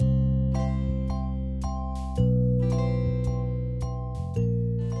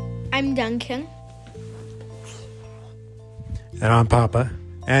I'm Duncan. And I'm Papa.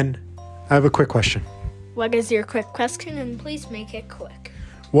 And I have a quick question. What is your quick question? And please make it quick.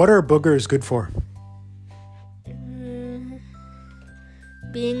 What are boogers good for?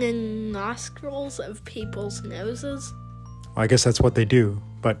 Being in nostrils of people's noses. Well, I guess that's what they do.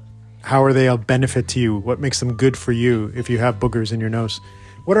 But how are they a benefit to you? What makes them good for you if you have boogers in your nose?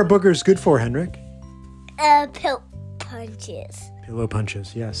 What are boogers good for, Henrik? Pill punches. Pillow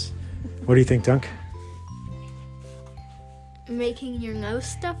punches, yes. What do you think, Dunk? Making your nose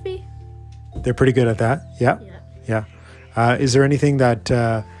stuffy? They're pretty good at that. Yeah. Is there anything that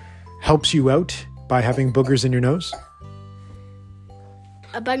helps you out by having boogers in your nose?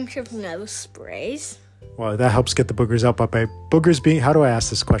 A bunch of nose sprays. Well, that helps get the boogers out. But by boogers being, how do I ask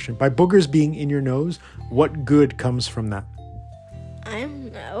this question? By boogers being in your nose, what good comes from that? I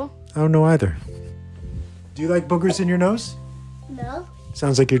don't know. I don't know either. Do you like boogers in your nose? No.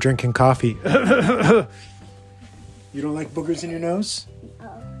 Sounds like you're drinking coffee. You don't like boogers in your nose?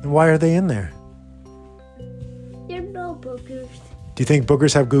 No. Then why are they in there? There are no boogers. Do you think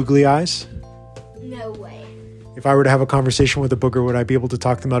boogers have googly eyes? No way. If I were to have a conversation with a booger, would I be able to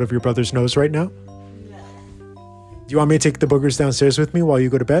talk them out of your brother's nose right now? No. Do you want me to take the boogers downstairs with me while you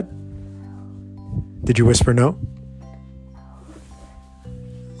go to bed? Did you whisper no?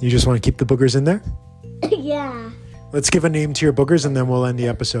 You just want to keep the boogers in there? Yeah. Let's give a name to your boogers and then we'll end the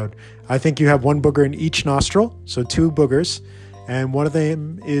episode. I think you have one booger in each nostril, so 2 boogers. And one of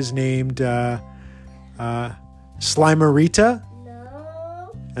them is named Slimerita,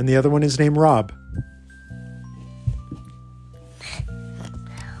 No. and the other one is named Rob.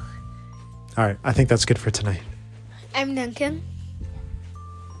 All right, I think that's good for tonight. I'm Duncan.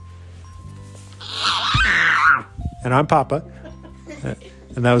 And I'm Papa.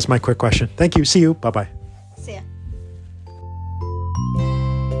 And that was my quick question. Thank you. See you. Bye-bye. See ya.